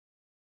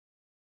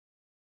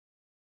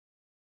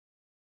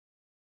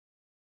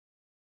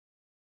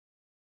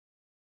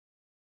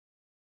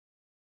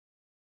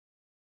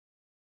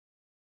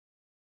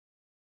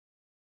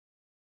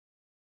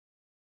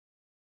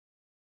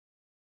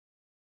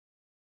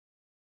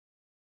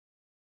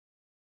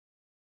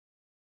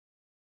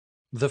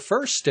The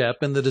first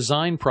step in the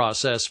design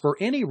process for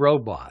any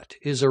robot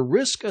is a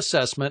risk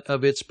assessment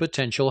of its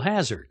potential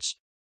hazards.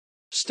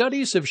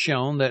 Studies have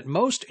shown that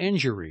most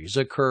injuries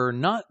occur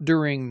not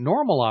during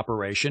normal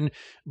operation,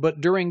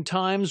 but during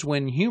times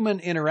when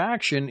human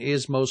interaction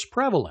is most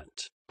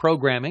prevalent: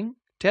 programming,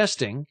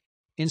 testing,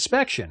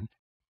 inspection,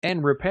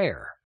 and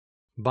repair.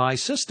 By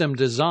system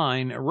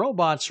design,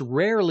 robots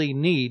rarely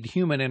need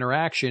human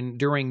interaction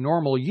during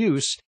normal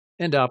use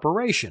and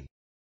operation.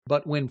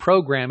 But when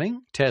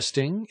programming,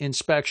 testing,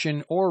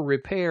 inspection, or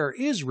repair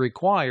is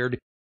required,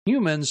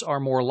 humans are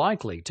more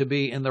likely to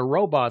be in the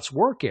robot's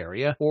work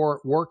area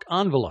or work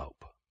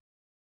envelope.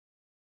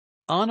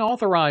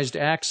 Unauthorized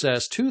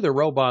access to the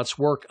robot's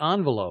work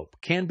envelope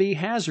can be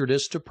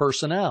hazardous to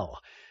personnel.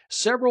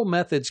 Several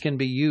methods can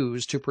be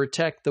used to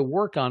protect the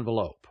work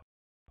envelope.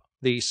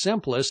 The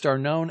simplest are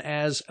known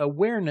as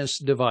awareness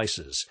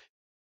devices.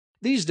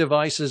 These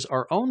devices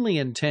are only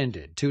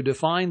intended to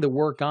define the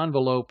work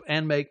envelope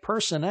and make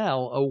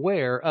personnel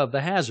aware of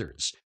the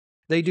hazards.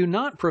 They do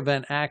not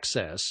prevent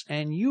access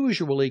and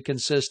usually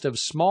consist of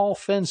small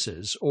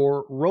fences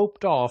or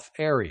roped-off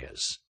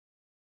areas.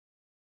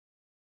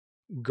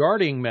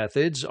 Guarding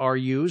methods are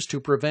used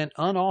to prevent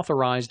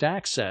unauthorized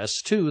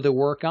access to the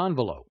work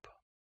envelope.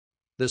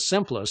 The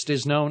simplest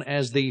is known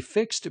as the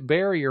fixed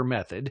barrier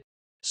method,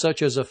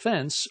 such as a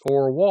fence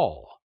or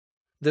wall.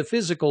 The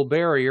physical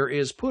barrier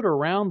is put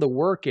around the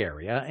work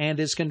area and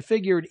is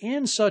configured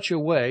in such a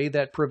way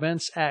that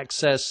prevents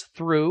access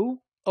through,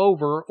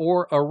 over,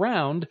 or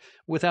around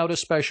without a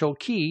special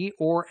key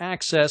or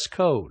access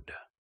code.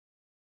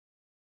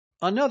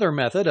 Another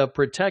method of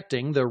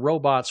protecting the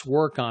robot's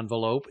work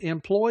envelope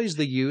employs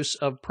the use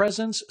of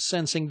presence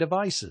sensing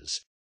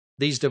devices.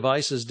 These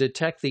devices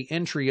detect the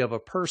entry of a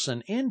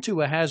person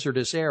into a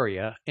hazardous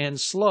area and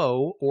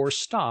slow or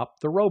stop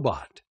the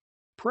robot.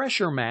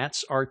 Pressure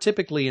mats are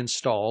typically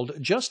installed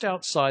just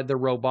outside the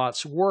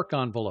robot's work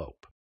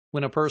envelope.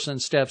 When a person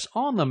steps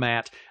on the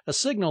mat, a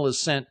signal is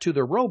sent to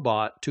the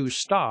robot to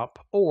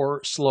stop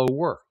or slow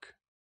work.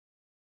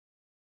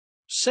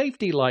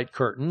 Safety light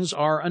curtains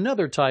are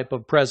another type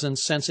of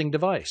presence sensing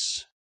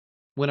device.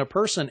 When a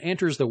person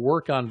enters the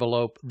work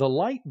envelope, the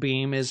light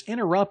beam is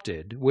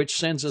interrupted, which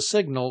sends a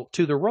signal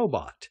to the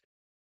robot.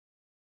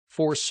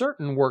 For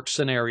certain work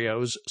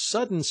scenarios,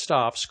 sudden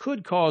stops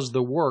could cause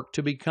the work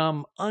to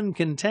become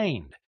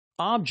uncontained.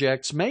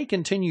 Objects may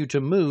continue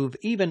to move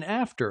even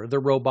after the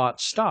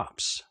robot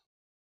stops.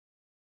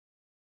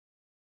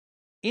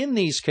 In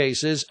these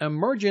cases,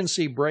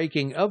 emergency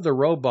braking of the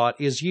robot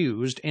is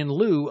used in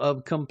lieu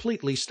of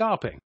completely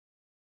stopping.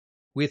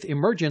 With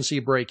emergency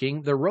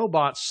braking, the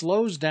robot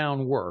slows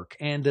down work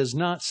and does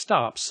not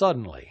stop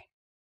suddenly.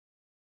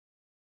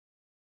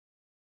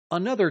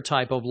 Another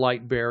type of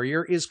light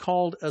barrier is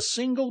called a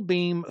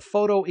single-beam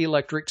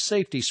photoelectric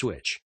safety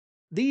switch.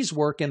 These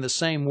work in the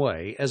same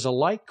way as a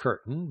light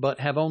curtain but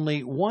have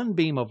only one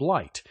beam of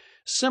light,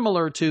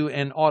 similar to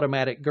an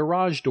automatic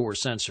garage door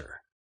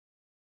sensor.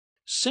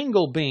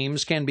 Single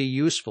beams can be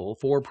useful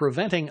for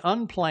preventing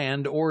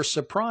unplanned or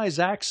surprise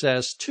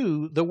access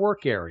to the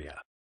work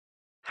area.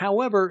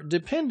 However,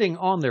 depending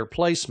on their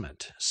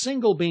placement,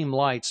 single beam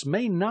lights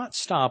may not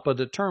stop a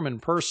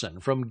determined person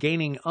from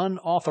gaining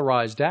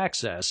unauthorized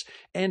access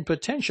and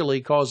potentially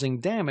causing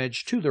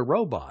damage to the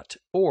robot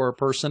or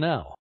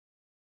personnel.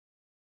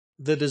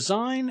 The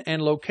design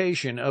and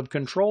location of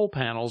control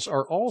panels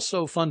are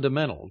also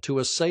fundamental to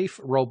a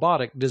safe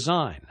robotic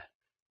design.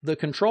 The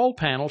control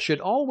panel should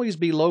always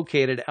be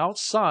located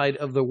outside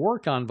of the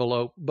work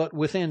envelope but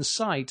within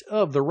sight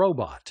of the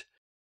robot.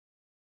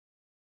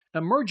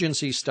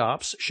 Emergency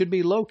stops should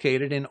be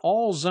located in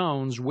all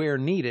zones where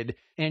needed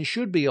and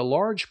should be a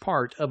large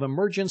part of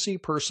emergency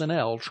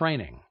personnel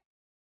training.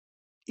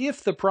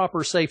 If the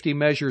proper safety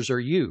measures are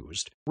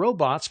used,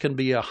 robots can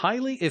be a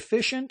highly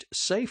efficient,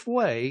 safe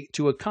way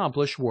to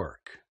accomplish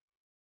work.